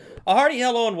A hearty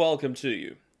hello and welcome to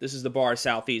you. This is the Bar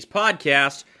Southeast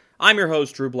podcast. I'm your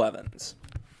host, Drew Blevins.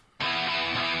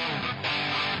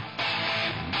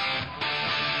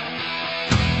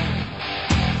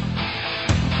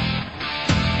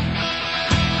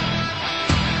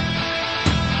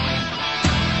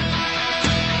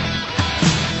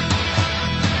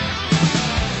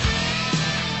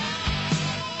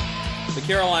 The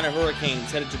Carolina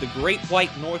Hurricanes headed to the Great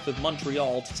White North of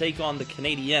Montreal to take on the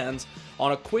Canadiens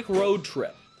on a quick road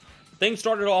trip. Things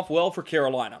started off well for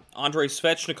Carolina. Andrei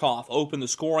Svechnikov opened the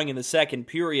scoring in the second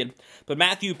period, but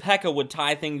Matthew Pekka would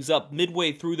tie things up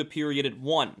midway through the period at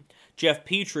 1. Jeff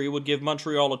Petrie would give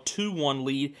Montreal a 2-1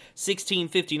 lead,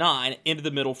 16:59 into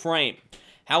the middle frame.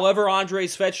 However, Andrei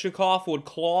Svechnikov would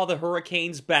claw the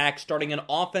Hurricanes back, starting an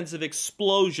offensive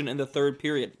explosion in the third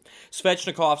period.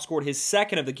 Svechnikov scored his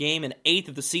second of the game and 8th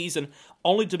of the season,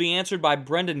 only to be answered by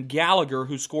Brendan Gallagher,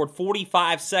 who scored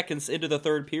 45 seconds into the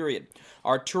third period.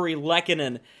 Artturi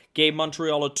Lehkonen gave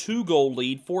Montreal a 2-goal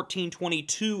lead,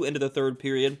 14:22 into the third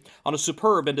period, on a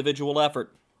superb individual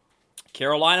effort.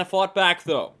 Carolina fought back,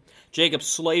 though. Jacob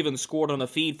Slavin scored on a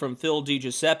feed from Phil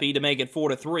DiGiuseppe to make it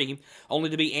 4-3, only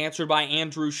to be answered by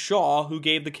Andrew Shaw, who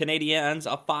gave the Canadiens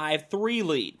a 5-3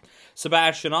 lead.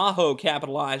 Sebastian Aho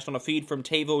capitalized on a feed from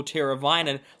Teuvo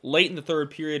Teravainen late in the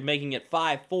third period, making it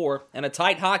 5-4 and a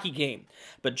tight hockey game.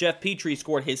 But Jeff Petrie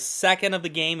scored his second of the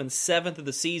game and 7th of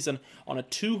the season on a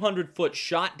 200-foot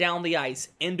shot down the ice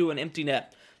into an empty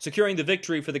net, securing the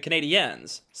victory for the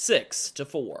Canadiens,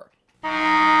 6-4.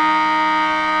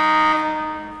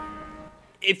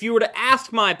 If you were to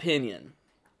ask my opinion,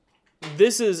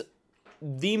 this is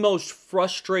the most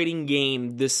frustrating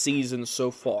game this season so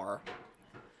far.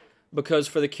 Because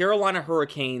for the Carolina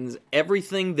Hurricanes,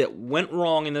 everything that went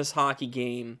wrong in this hockey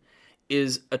game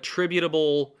is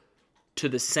attributable to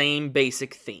the same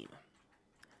basic theme.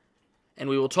 And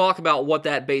we will talk about what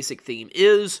that basic theme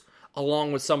is,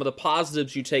 along with some of the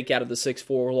positives you take out of the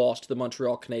 6-4 loss to the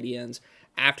Montreal Canadiens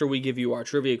after we give you our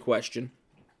trivia question.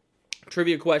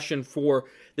 Trivia question for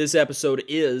this episode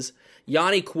is,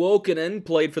 Jani Kuokkanen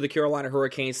played for the Carolina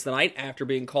Hurricanes tonight after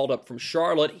being called up from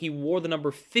Charlotte. He wore the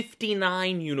number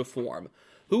 59 uniform.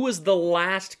 Who was the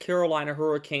last Carolina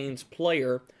Hurricanes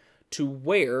player to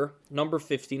wear number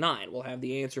 59? We'll have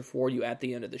the answer for you at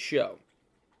the end of the show.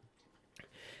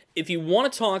 If you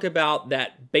want to talk about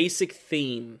that basic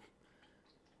theme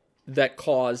that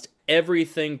caused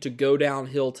everything to go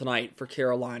downhill tonight for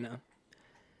Carolina,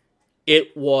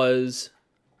 it was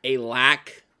a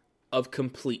lack of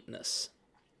completeness.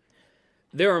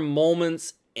 There are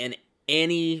moments in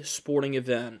any sporting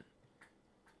event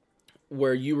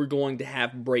where you are going to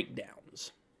have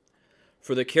breakdowns.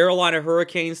 For the Carolina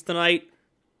Hurricanes tonight,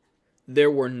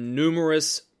 there were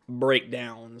numerous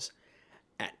breakdowns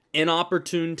at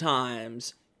inopportune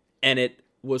times, and it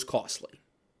was costly.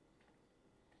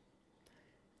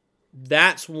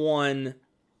 That's one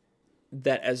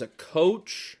that as a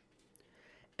coach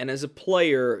and as a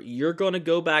player, you're going to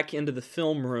go back into the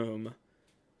film room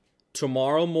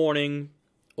tomorrow morning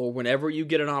or whenever you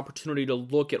get an opportunity to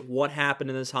look at what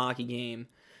happened in this hockey game,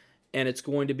 and it's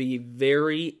going to be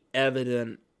very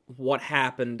evident what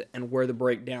happened and where the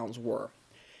breakdowns were.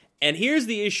 And here's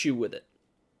the issue with it.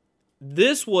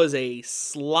 This was a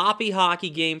sloppy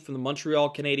hockey game from the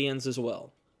Montreal Canadiens as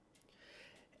well.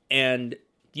 And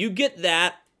you get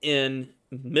that in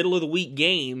middle-of-the-week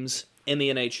games in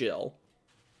the NHL.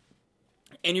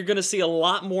 And you're going to see a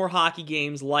lot more hockey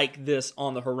games like this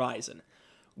on the horizon.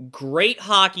 Great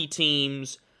hockey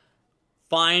teams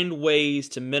find ways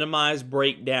to minimize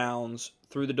breakdowns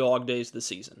through the dog days of the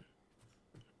season.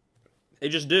 They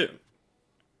just do.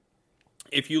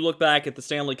 If you look back at the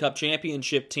Stanley Cup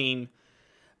Championship team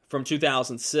from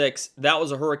 2006, that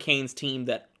was a Hurricanes team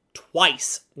that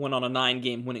twice went on a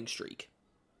 9-game winning streak.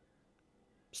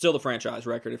 Still the franchise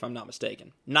record, if I'm not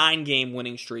mistaken. 9-game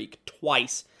winning streak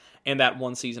twice in that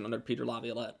one season under Peter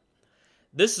Laviolette.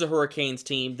 This is a Hurricanes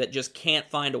team that just can't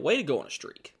find a way to go on a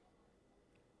streak.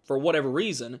 For whatever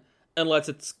reason, unless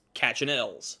it's catching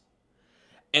L's.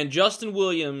 And Justin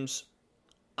Williams,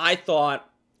 I thought,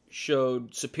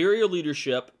 showed superior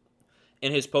leadership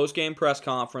in his post-game press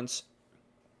conference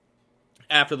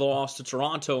after the loss to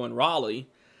Toronto and Raleigh,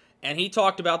 and he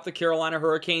talked about the Carolina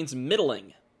Hurricanes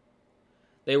middling.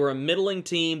 They were a middling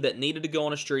team that needed to go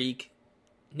on a streak,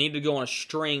 needed to go on a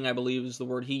string, I believe is the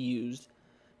word he used.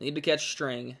 Needed to catch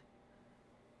string.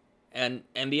 And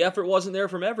the effort wasn't there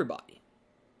from everybody.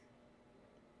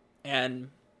 And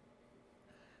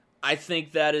I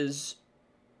think that is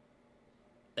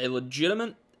a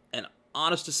legitimate and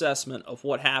honest assessment of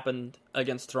what happened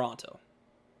against Toronto.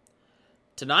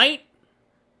 Tonight,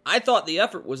 I thought the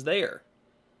effort was there.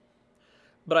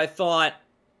 But I thought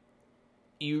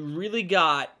you really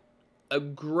got a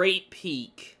great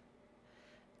peek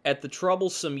at the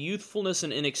troublesome youthfulness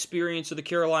and inexperience of the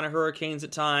Carolina Hurricanes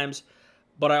at times.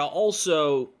 But I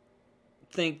also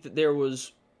think that there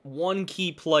was one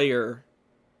key player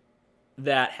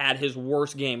that had his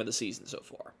worst game of the season so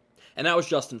far. And that was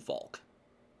Justin Faulk.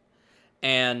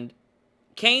 And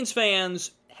Canes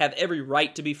fans have every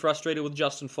right to be frustrated with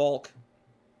Justin Faulk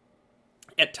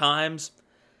at times.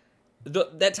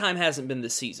 That time hasn't been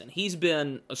this season. He's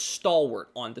been a stalwart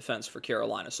on defense for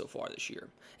Carolina so far this year.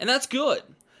 And that's good,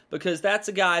 because that's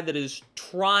a guy that is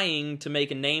trying to make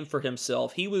a name for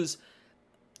himself. He was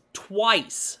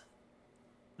twice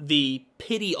the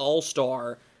pity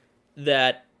all-star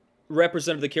that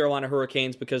represented the Carolina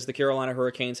Hurricanes because the Carolina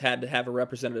Hurricanes had to have a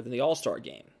representative in the All-Star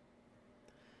game.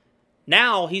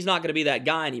 Now, he's not going to be that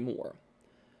guy anymore.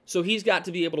 So he's got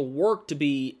to be able to work to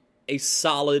be a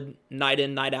solid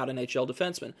night-in, night-out NHL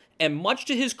defenseman. And much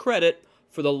to his credit,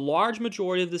 for the large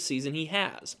majority of the season, he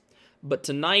has. But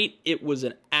tonight, it was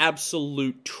an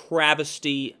absolute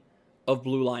travesty of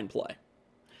blue line play.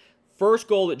 First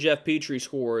goal that Jeff Petrie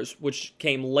scores, which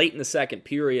came late in the second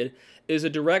period, is a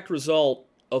direct result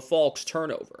of Faulk's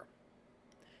turnover.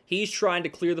 He's trying to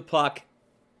clear the puck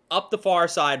up the far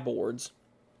side boards,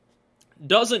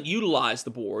 doesn't utilize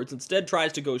the boards, instead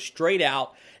tries to go straight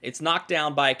out. It's knocked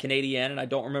down by a Canadian, and I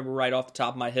don't remember right off the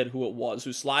top of my head who it was,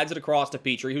 who slides it across to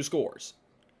Petrie, who scores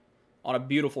on a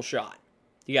beautiful shot.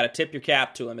 You got to tip your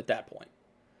cap to him at that point.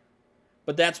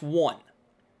 But that's one.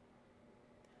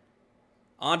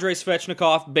 Andrei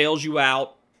Svechnikov bails you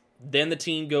out. Then the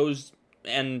team goes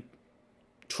and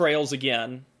trails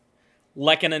again.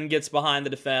 Lehkonen gets behind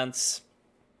the defense.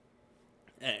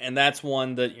 And that's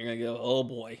one that you're going to go, oh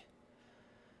boy.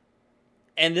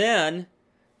 And then,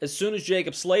 as soon as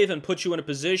Jacob Slavin puts you in a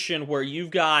position where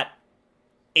you've got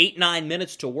 8-9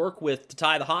 minutes to work with to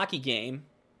tie the hockey game,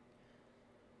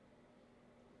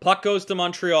 puck goes to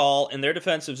Montreal in their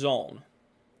defensive zone.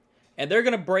 And they're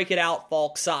going to break it out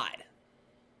Faulk's side.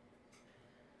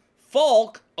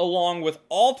 Faulk, along with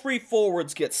all three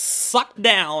forwards, gets sucked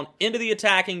down into the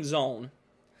attacking zone.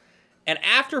 And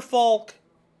after Faulk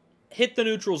hit the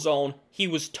neutral zone, he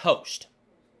was toast.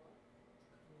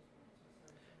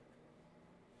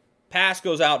 Pass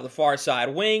goes out to the far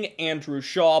side wing. Andrew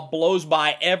Shaw blows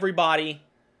by everybody.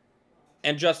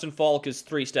 And Justin Faulk is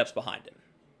 3 steps behind him.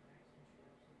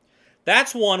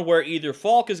 That's one where either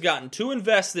Faulk has gotten too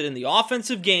invested in the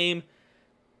offensive game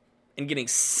and getting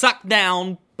sucked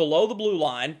down below the blue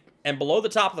line and below the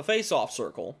top of the face-off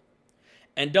circle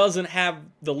and doesn't have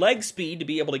the leg speed to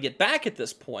be able to get back at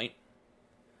this point,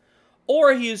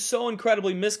 or he is so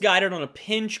incredibly misguided on a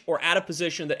pinch or out of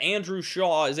position that Andrew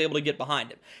Shaw is able to get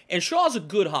behind him. And Shaw's a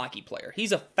good hockey player.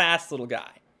 He's a fast little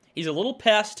guy. He's a little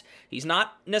pest. He's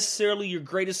not necessarily your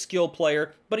greatest skill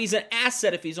player, but he's an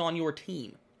asset if he's on your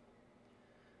team.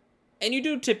 And you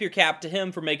do tip your cap to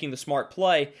him for making the smart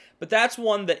play, but that's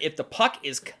one that if the puck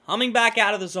is coming back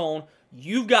out of the zone,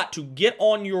 you've got to get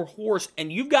on your horse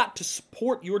and you've got to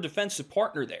support your defensive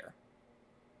partner there.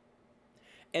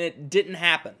 And it didn't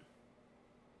happen.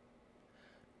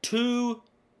 2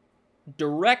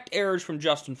 direct errors from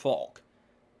Justin Faulk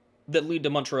that lead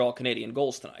to Montreal Canadian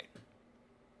goals tonight.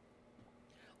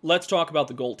 Let's talk about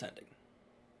the goaltending.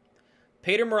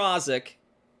 Peter Mrazek,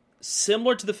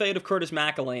 similar to the fate of Curtis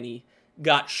McElhinney,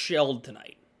 got shelled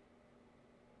tonight.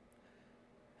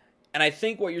 And I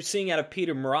think what you're seeing out of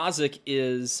Peter Mrazek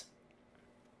is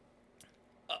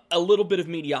a little bit of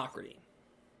mediocrity.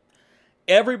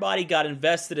 Everybody got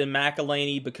invested in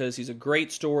McElhinney because he's a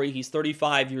great story. He's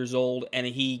 35 years old, and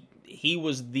he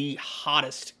was the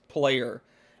hottest player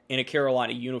in a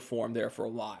Carolina uniform there for a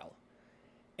while.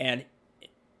 And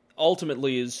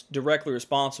ultimately is directly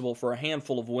responsible for a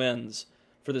handful of wins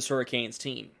for this Hurricanes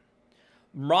team.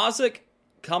 Mrazek,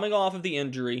 coming off of the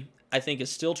injury, I think is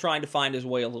still trying to find his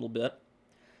way a little bit.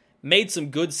 Made some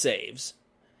good saves.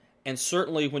 And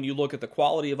certainly when you look at the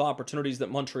quality of opportunities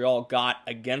that Montreal got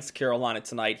against Carolina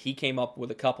tonight, he came up with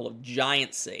a couple of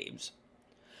giant saves.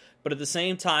 But at the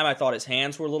same time, I thought his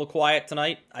hands were a little quiet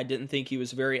tonight. I didn't think he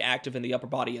was very active in the upper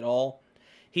body at all.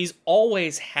 He's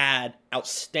always had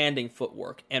outstanding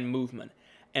footwork and movement.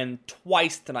 And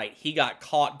twice tonight, he got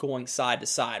caught going side to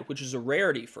side, which is a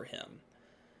rarity for him.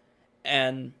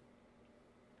 And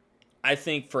I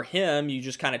think for him, you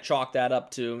just kind of chalk that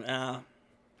up to,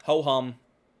 ho-hum,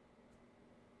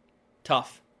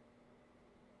 tough.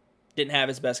 Didn't have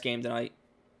his best game tonight.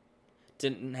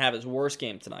 Didn't have his worst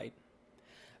game tonight.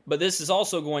 But this is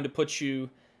also going to put you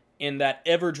in that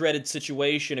ever-dreaded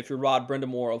situation if you're Rod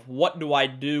Brindamore of what do I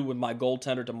do with my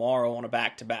goaltender tomorrow on a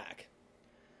back-to-back?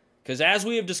 Because as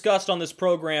we have discussed on this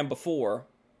program before,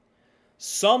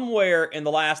 somewhere in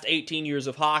the last 18 years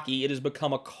of hockey, it has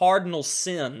become a cardinal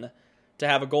sin to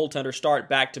have a goaltender start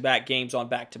back-to-back games on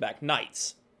back-to-back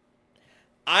nights.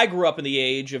 I grew up in the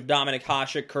age of Dominik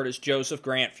Hasek, Curtis Joseph,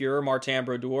 Grant Fuhrer, Martin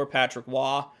Brodeur, Patrick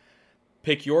Waugh,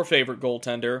 pick your favorite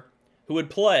goaltender, who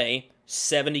would play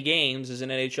 70 games as an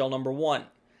NHL number one.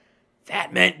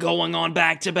 That meant going on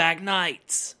back-to-back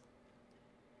nights.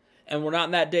 And we're not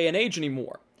in that day and age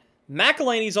anymore.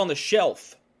 McElhinney's on the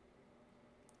shelf.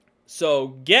 So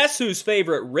guess whose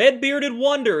favorite red-bearded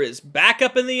wonder is back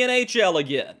up in the NHL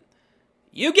again?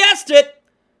 You guessed it!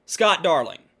 Scott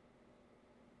Darling.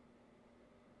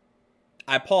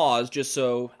 I paused just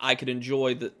so I could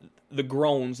enjoy the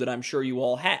groans that I'm sure you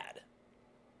all had.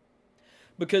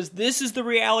 Because this is the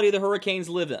reality the Hurricanes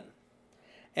live in.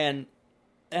 And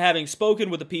having spoken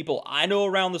with the people I know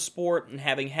around the sport and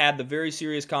having had the very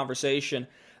serious conversation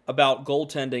about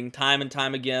goaltending time and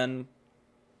time again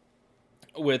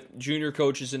with junior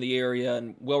coaches in the area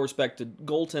and well-respected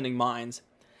goaltending minds,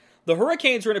 the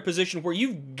Hurricanes are in a position where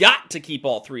you've got to keep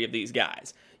all three of these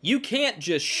guys. You can't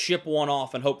just ship one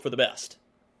off and hope for the best.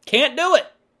 Can't do it.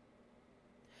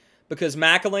 Because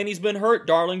McElhinney's been hurt,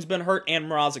 Darling's been hurt, and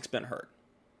Mrazek's been hurt.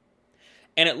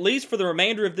 And at least for the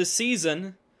remainder of this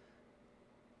season,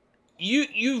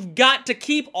 you've got to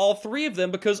keep all three of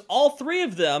them because all three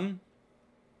of them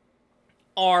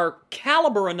are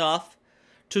caliber enough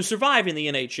to survive in the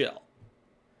NHL.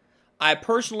 I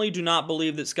personally do not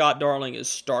believe that Scott Darling is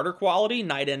starter quality,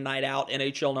 night in, night out,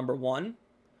 NHL number one.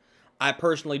 I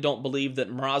personally don't believe that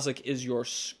Mrazek is your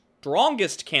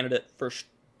strongest candidate for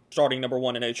starting number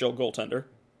one NHL goaltender.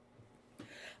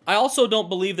 I also don't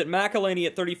believe that McElhinney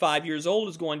at 35 years old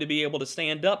is going to be able to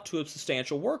stand up to a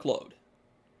substantial workload.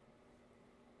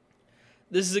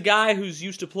 This is a guy who's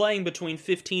used to playing between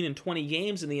 15 and 20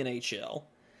 games in the NHL,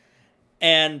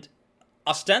 and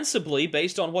ostensibly,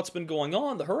 based on what's been going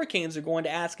on, the Hurricanes are going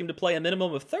to ask him to play a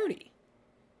minimum of 30.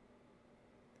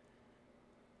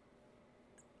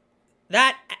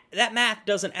 That math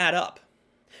doesn't add up.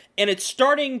 And it's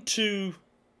starting to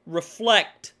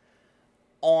reflect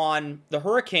on the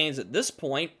Hurricanes at this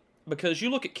point, because you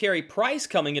look at Carey Price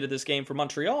coming into this game for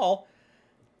Montreal,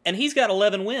 and he's got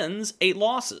 11 wins, 8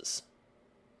 losses.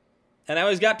 And now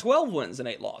he's got 12 wins and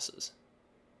 8 losses.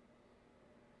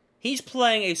 He's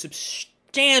playing a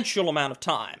substantial amount of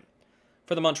time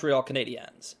for the Montreal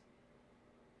Canadiens.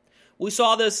 We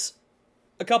saw this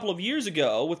a couple of years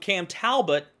ago with Cam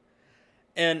Talbot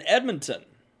in Edmonton,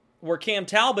 where Cam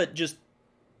Talbot just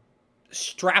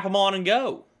strap him on and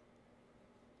go.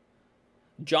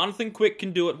 Jonathan Quick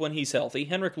can do it when he's healthy.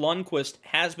 Henrik Lundqvist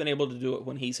has been able to do it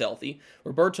when he's healthy.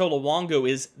 Roberto Luongo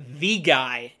is the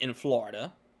guy in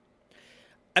Florida.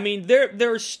 I mean,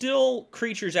 there are still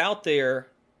creatures out there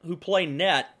who play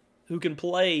net, who can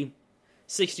play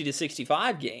 60 to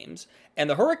 65 games, and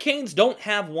the Hurricanes don't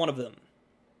have one of them.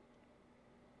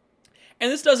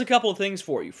 And this does a couple of things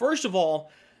for you. First of all,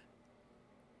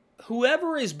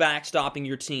 whoever is backstopping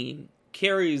your team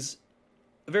carries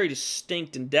a very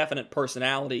distinct and definite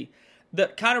personality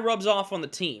that kind of rubs off on the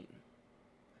team.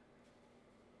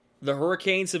 The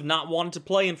Hurricanes have not wanted to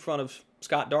play in front of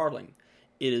Scott Darling.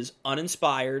 It is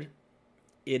uninspired,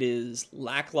 it is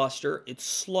lackluster, it's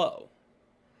slow,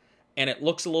 and it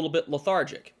looks a little bit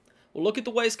lethargic. Well, look at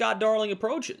the way Scott Darling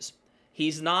approaches.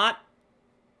 He's not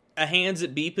a hands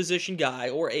at B position guy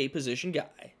or A position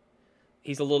guy.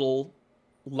 He's a little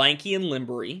lanky and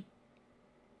limbery,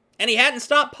 and he hadn't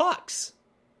stopped pucks.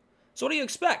 So what do you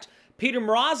expect? Peter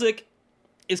Mrazek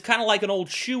is kind of like an old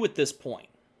shoe at this point,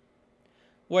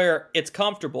 where it's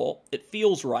comfortable, it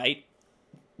feels right.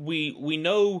 We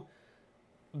know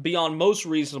beyond most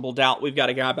reasonable doubt we've got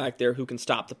a guy back there who can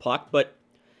stop the puck, but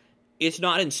it's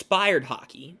not inspired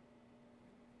hockey.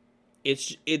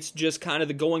 It's just kind of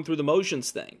the going through the motions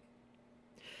thing.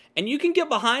 And you can get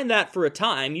behind that for a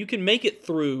time. You can make it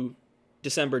through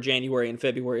December, January, and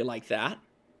February like that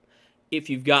if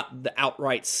you've got the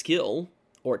outright skill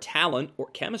or talent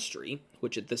or chemistry,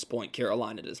 which at this point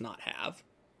Carolina does not have.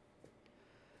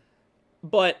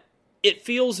 But it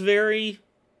feels very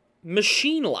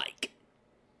machine-like.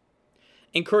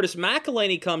 And Curtis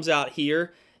McElhinney comes out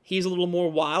here. He's a little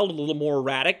more wild, a little more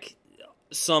erratic.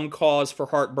 Some cause for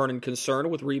heartburn and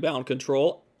concern with rebound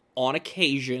control on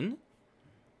occasion.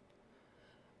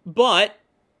 But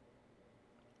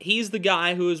he's the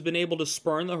guy who has been able to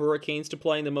spurn the Hurricanes to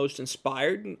playing the most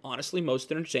inspired and honestly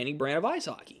most entertaining brand of ice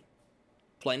hockey.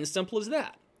 Plain and simple as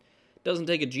that. Doesn't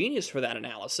take a genius for that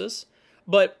analysis.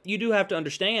 But you do have to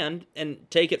understand and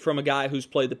take it from a guy who's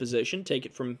played the position, take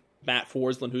it from Matt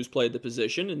Forsland, who's played the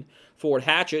position, and Ford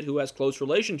Hatchett, who has close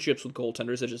relationships with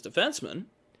goaltenders as just defensemen.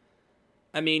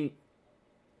 I mean,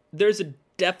 there's a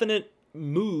definite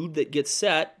mood that gets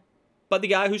set by the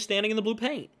guy who's standing in the blue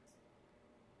paint.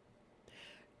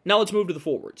 Now let's move to the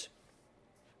forwards.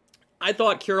 I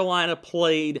thought Carolina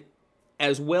played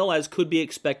as well as could be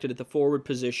expected at the forward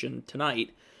position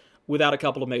tonight without a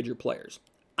couple of major players.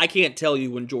 I can't tell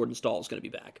you when Jordan Staal is going to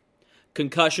be back.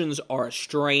 Concussions are a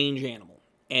strange animal,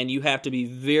 and you have to be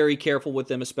very careful with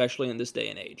them, especially in this day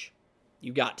and age.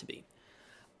 You've got to be.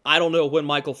 I don't know when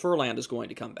Michael Furland is going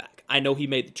to come back. I know he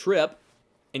made the trip,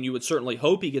 and you would certainly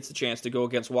hope he gets a chance to go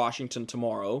against Washington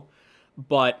tomorrow,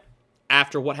 but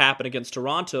after what happened against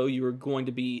Toronto, you are going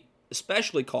to be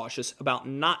especially cautious about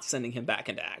not sending him back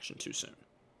into action too soon.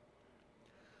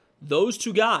 Those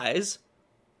two guys,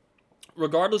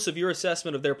 regardless of your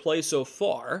assessment of their play so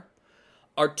far,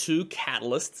 are two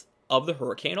catalysts of the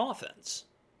Hurricane offense.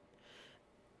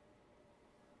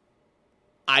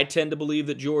 I tend to believe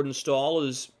that Jordan Staal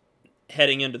is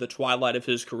heading into the twilight of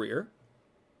his career.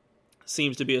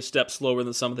 Seems to be a step slower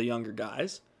than some of the younger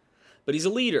guys. But he's a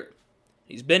leader.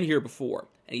 He's been here before,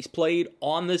 and he's played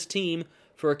on this team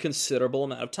for a considerable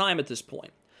amount of time at this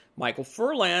point. Michael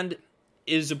Furland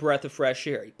is a breath of fresh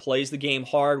air. He plays the game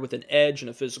hard with an edge and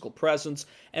a physical presence,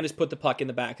 and has put the puck in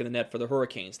the back of the net for the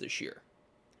Hurricanes this year.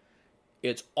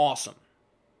 It's awesome.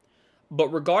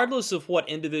 But regardless of what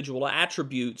individual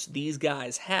attributes these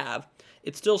guys have,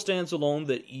 it still stands alone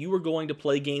that you are going to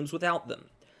play games without them.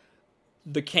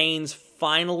 The Canes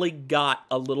finally got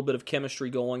a little bit of chemistry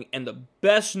going, and the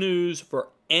best news for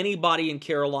anybody in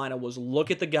Carolina was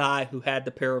look at the guy who had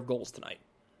the pair of goals tonight.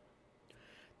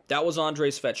 That was Andrei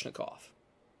Svechnikov.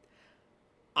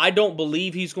 I don't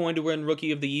believe he's going to win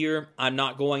Rookie of the Year. I'm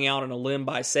not going out on a limb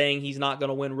by saying he's not going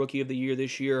to win Rookie of the Year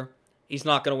this year. He's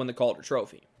not going to win the Calder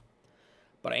Trophy.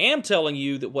 But I am telling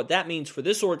you that what that means for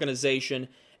this organization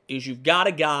is you've got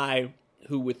a guy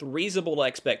who, with reasonable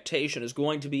expectation, is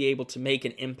going to be able to make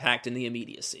an impact in the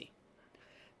immediacy.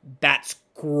 That's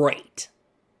great.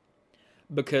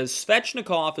 Because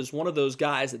Svechnikov is one of those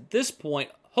guys at this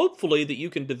point, hopefully, that you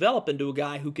can develop into a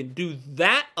guy who can do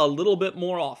that a little bit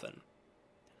more often.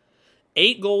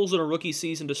 8 goals in a rookie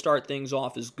season to start things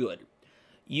off is good.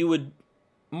 You would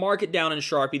mark it down in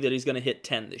Sharpie that he's going to hit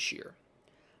 10 this year.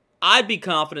 I'd be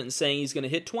confident in saying he's going to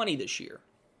hit 20 this year.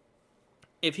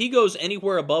 If he goes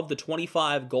anywhere above the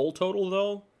 25 goal total,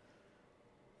 though,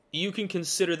 you can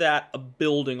consider that a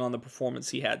building on the performance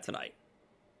he had tonight.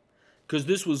 Because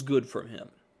this was good from him.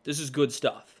 This is good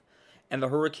stuff. And the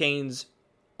Hurricanes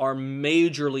are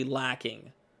majorly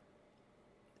lacking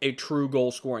a true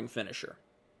goal-scoring finisher.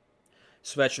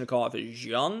 Svechnikov is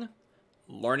young,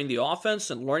 learning the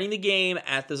offense and learning the game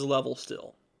at this level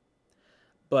still.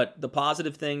 But the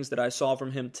positive things that I saw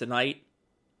from him tonight,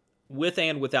 with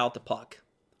and without the puck,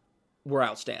 were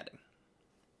outstanding.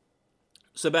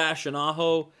 Sebastian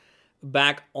Aho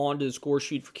back onto the score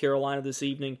sheet for Carolina this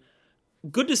evening.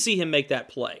 Good to see him make that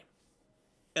play.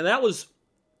 And that was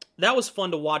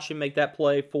fun to watch him make that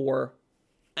play for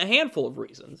a handful of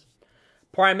reasons.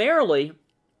 Primarily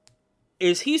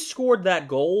is he scored that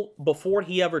goal before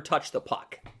he ever touched the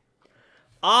puck.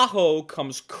 Aho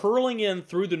comes curling in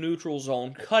through the neutral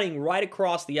zone, cutting right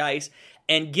across the ice,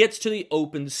 and gets to the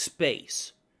open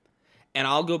space. And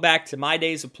I'll go back to my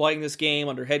days of playing this game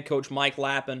under head coach Mike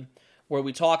Lappin, where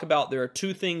we talk about there are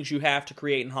 2 things you have to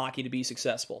create in hockey to be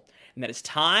successful. And that is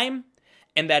time,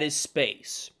 and that is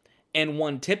space. And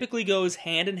one typically goes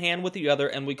hand in hand with the other,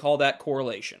 and we call that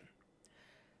correlation.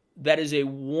 That is a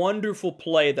wonderful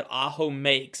play that Aho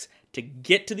makes to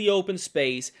get to the open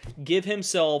space, give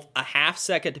himself a half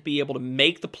second to be able to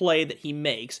make the play that he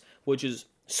makes, which is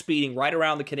speeding right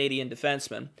around the Canadian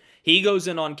defenseman. He goes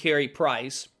in on Carey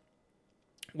Price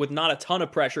with not a ton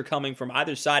of pressure coming from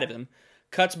either side of him,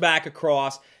 cuts back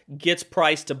across, gets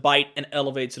Price to bite, and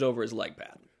elevates it over his leg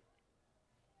pad.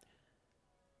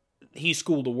 He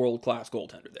schooled a world-class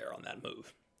goaltender there on that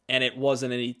move. And it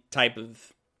wasn't any type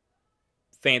of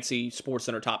fancy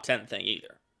SportsCenter top 10 thing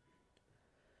either.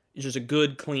 It's just a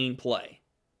good, clean play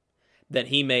that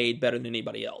he made better than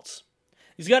anybody else.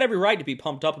 He's got every right to be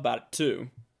pumped up about it, too.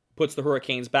 Puts the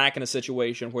Hurricanes back in a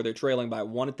situation where they're trailing by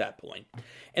 1 at that point.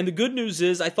 And the good news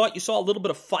is, I thought you saw a little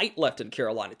bit of fight left in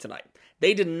Carolina tonight.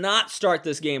 They did not start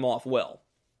this game off well.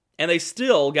 And they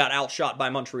still got outshot by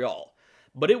Montreal.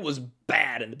 But it was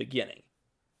bad in the beginning.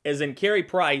 As in, Carey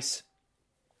Price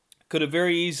could have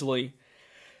very easily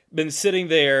been sitting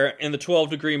there in the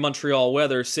 12-degree Montreal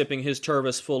weather, sipping his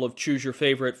Tervis full of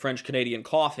choose-your-favorite French-Canadian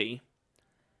coffee,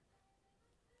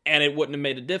 and it wouldn't have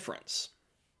made a difference.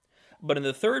 But in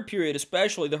the third period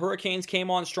especially, the Hurricanes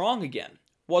came on strong again.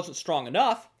 Wasn't strong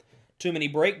enough, too many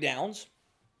breakdowns,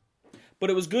 but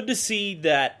it was good to see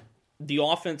that the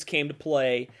offense came to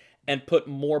play and put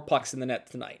more pucks in the net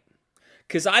tonight.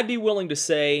 Because I'd be willing to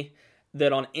say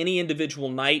that on any individual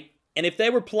night, and if they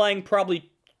were playing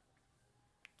probably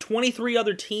 23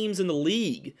 other teams in the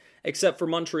league, except for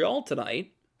Montreal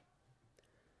tonight,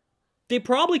 they'd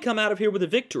probably come out of here with a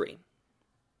victory.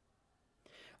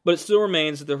 But it still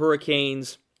remains that the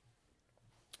Hurricanes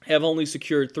have only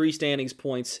secured 3 standings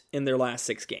points in their last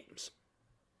 6 games.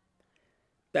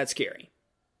 That's scary.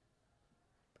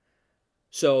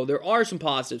 So there are some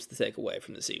positives to take away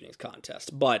from this evening's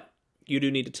contest, but you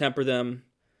do need to temper them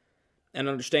and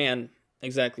understand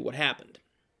exactly what happened.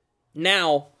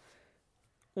 Now,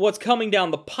 what's coming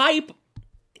down the pipe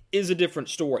is a different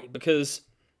story, because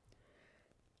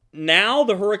now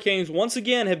the Hurricanes once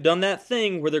again have done that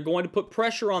thing where they're going to put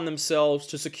pressure on themselves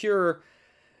to secure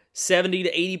 70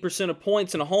 to 80% of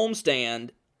points in a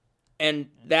homestand, and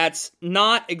that's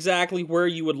not exactly where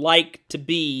you would like to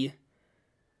be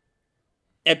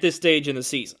at this stage in the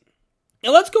season.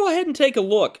 Now let's go ahead and take a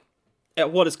look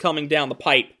at what is coming down the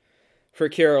pipe for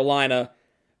Carolina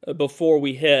before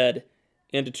we head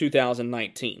into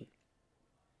 2019.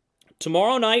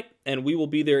 Tomorrow night, and we will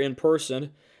be there in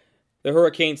person, the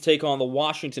Hurricanes take on the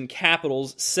Washington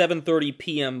Capitals, 7:30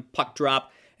 p.m. puck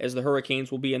drop, as the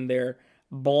Hurricanes will be in their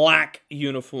black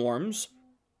uniforms.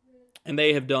 And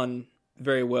they have done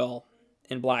very well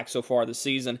in black so far this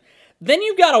season. Then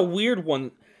you've got a weird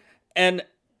one, and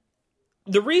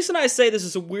the reason I say this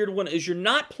is a weird one is you're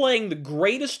not playing the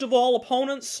greatest of all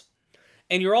opponents,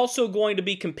 and you're also going to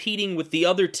be competing with the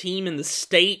other team in the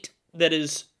state that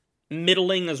is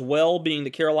middling as well, being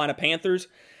the Carolina Panthers.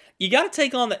 You got to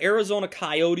take on the Arizona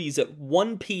Coyotes at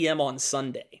 1 p.m. on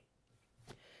Sunday.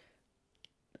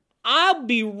 I'll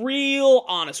be real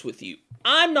honest with you.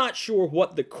 I'm not sure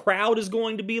what the crowd is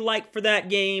going to be like for that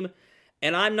game,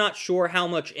 and I'm not sure how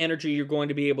much energy you're going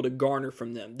to be able to garner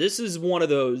from them. This is one of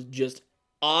those just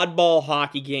oddball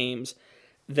hockey games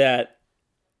that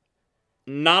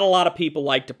not a lot of people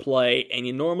like to play, and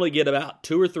you normally get about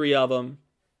 2 or 3 of them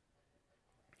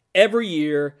every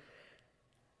year,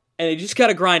 and you just got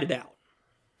to grind it out.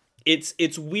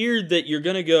 It's weird that you're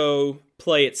going to go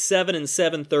play at 7 and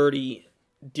 7:30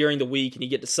 during the week, and you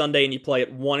get to Sunday and you play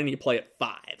at 1 and you play at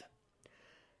 5.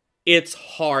 It's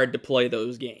hard to play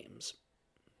those games.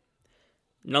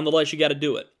 Nonetheless, you got to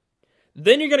do it.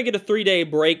 Then you're going to get a 3-day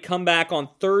break, come back on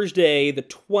Thursday the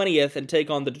 20th, and take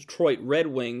on the Detroit Red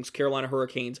Wings, Carolina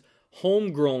Hurricanes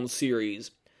homegrown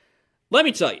series. Let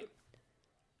me tell you,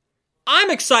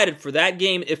 I'm excited for that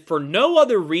game, if for no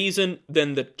other reason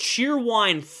than the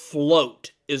Cheerwine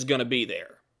float is going to be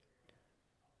there.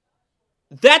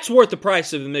 That's worth the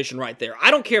price of admission right there.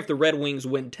 I don't care if the Red Wings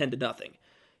win 10-0.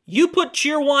 You put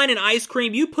Cheerwine and ice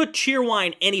cream, you put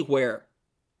Cheerwine anywhere,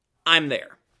 I'm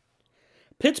there.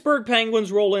 Pittsburgh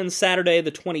Penguins roll in Saturday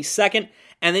the 22nd,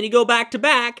 and then you go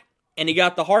back-to-back, and you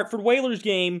got the Hartford Whalers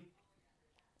game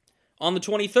on the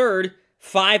 23rd,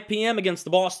 5 p.m. against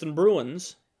the Boston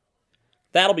Bruins.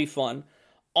 That'll be fun.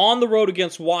 On the road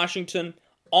against Washington,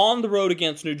 on the road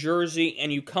against New Jersey,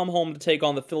 and you come home to take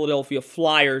on the Philadelphia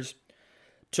Flyers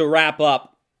to wrap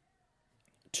up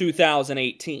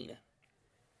 2018.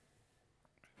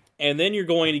 And then you're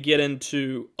going to get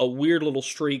into a weird little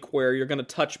streak where you're going to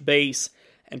touch base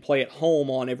and play at home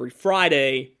on every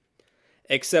Friday,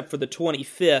 except for the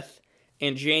 25th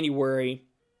in January.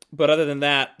 But other than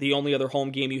that, the only other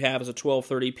home game you have is a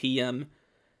 12:30 p.m.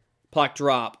 puck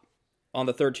drop on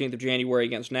the 13th of January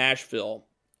against Nashville.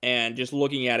 And just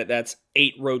looking at it, that's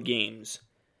 8 road games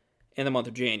in the month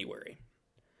of January.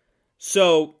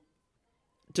 So,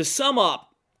 to sum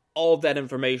up all of that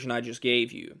information I just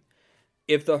gave you,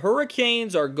 if the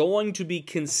Hurricanes are going to be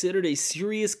considered a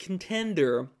serious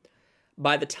contender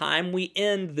by the time we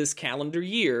end this calendar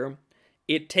year,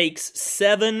 it takes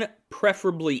 7,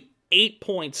 preferably 8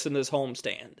 points in this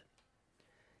homestand.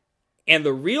 And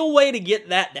the real way to get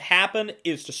that to happen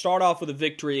is to start off with a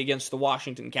victory against the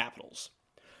Washington Capitals,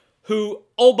 who,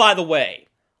 oh by the way,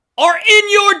 are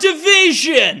in your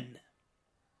division!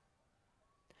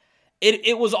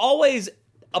 It was always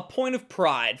a point of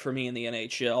pride for me in the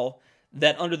NHL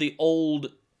that under the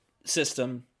old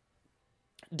system,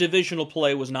 divisional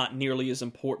play was not nearly as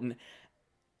important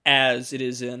as it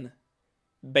is in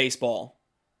baseball,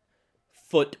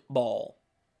 football.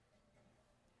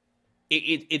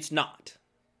 It's not.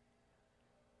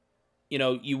 You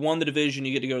know, you won the division,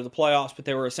 you get to go to the playoffs, but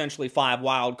there were essentially 5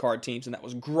 wild card teams, and that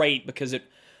was great because it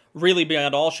really,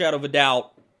 beyond all shadow of a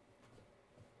doubt,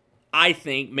 I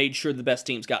think, made sure the best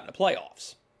teams got in the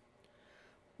playoffs.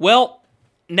 Well,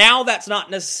 now that's not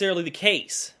necessarily the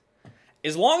case.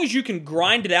 As long as you can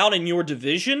grind it out in your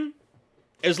division,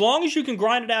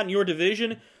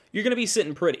 you're going to be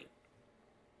sitting pretty.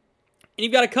 And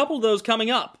you've got a couple of those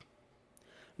coming up.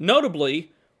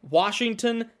 Notably,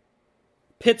 Washington,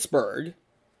 Pittsburgh,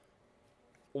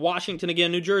 Washington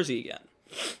again, New Jersey again.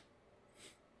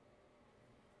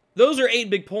 Those are 8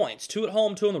 big points, 2 at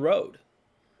home, 2 on the road,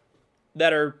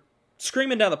 that are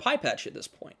screaming down the pipe at you at this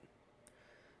point.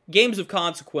 Games of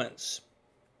consequence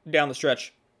down the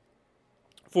stretch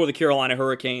for the Carolina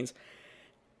Hurricanes.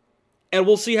 And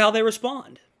we'll see how they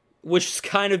respond, which has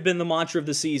kind of been the mantra of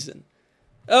the season.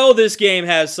 Oh, this game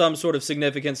has some sort of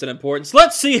significance and importance.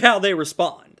 Let's see how they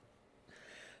respond.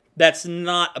 That's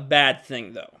not a bad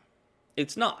thing, though.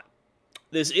 It's not.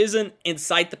 This isn't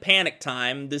incite the panic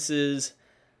time. This is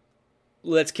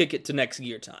let's kick it to next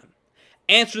gear time.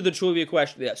 Answer to the trivia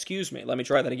question. Yeah, excuse me. Let me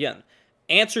try that again.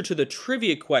 Answer to the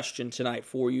trivia question tonight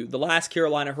for you. The last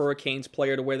Carolina Hurricanes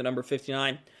player to wear the number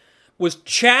 59 was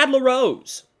Chad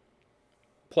LaRose.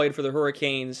 Played for the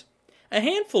Hurricanes a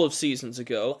handful of seasons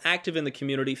ago. Active in the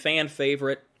community, fan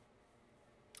favorite.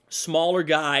 Smaller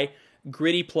guy,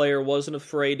 gritty player, wasn't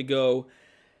afraid to go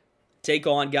take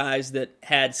on guys that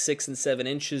had 6 and 7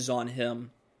 inches on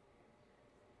him.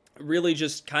 Really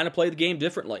just kind of played the game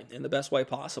differently in the best way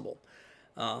possible.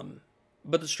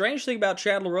 But the strange thing about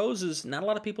Chad LaRose is not a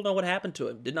lot of people know what happened to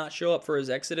him. Did not show up for his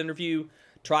exit interview.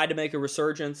 Tried to make a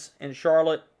resurgence in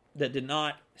Charlotte that did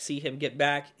not see him get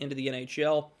back into the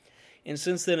NHL. And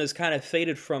since then has kind of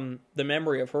faded from the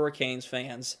memory of Hurricanes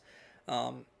fans.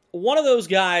 One of those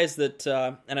guys that,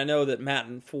 and I know that Matt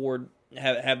and Ford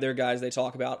have their guys they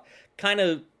talk about, kind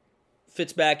of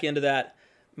fits back into that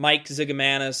Mike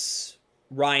Zigomanis,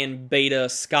 Ryan Beta,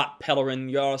 Scott Pellerin,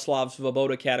 Yaroslav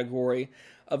Svoboda category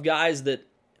of guys that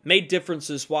made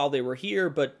differences while they were here,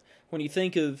 but when you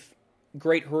think of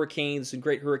great Hurricanes and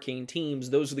great Hurricane teams,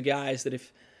 those are the guys that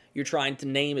if you're trying to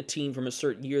name a team from a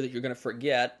certain year that you're going to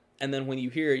forget, and then when you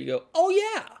hear it, you go, oh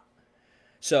yeah!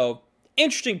 So,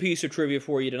 interesting piece of trivia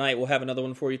for you tonight. We'll have another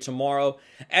one for you tomorrow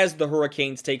as the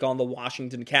Hurricanes take on the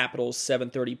Washington Capitals,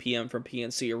 7:30 p.m. from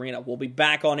PNC Arena. We'll be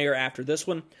back on air after this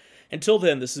one. Until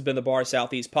then, this has been the Bar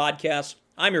Southeast Podcast.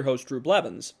 I'm your host, Drew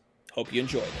Blevins. Hope you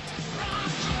enjoyed it.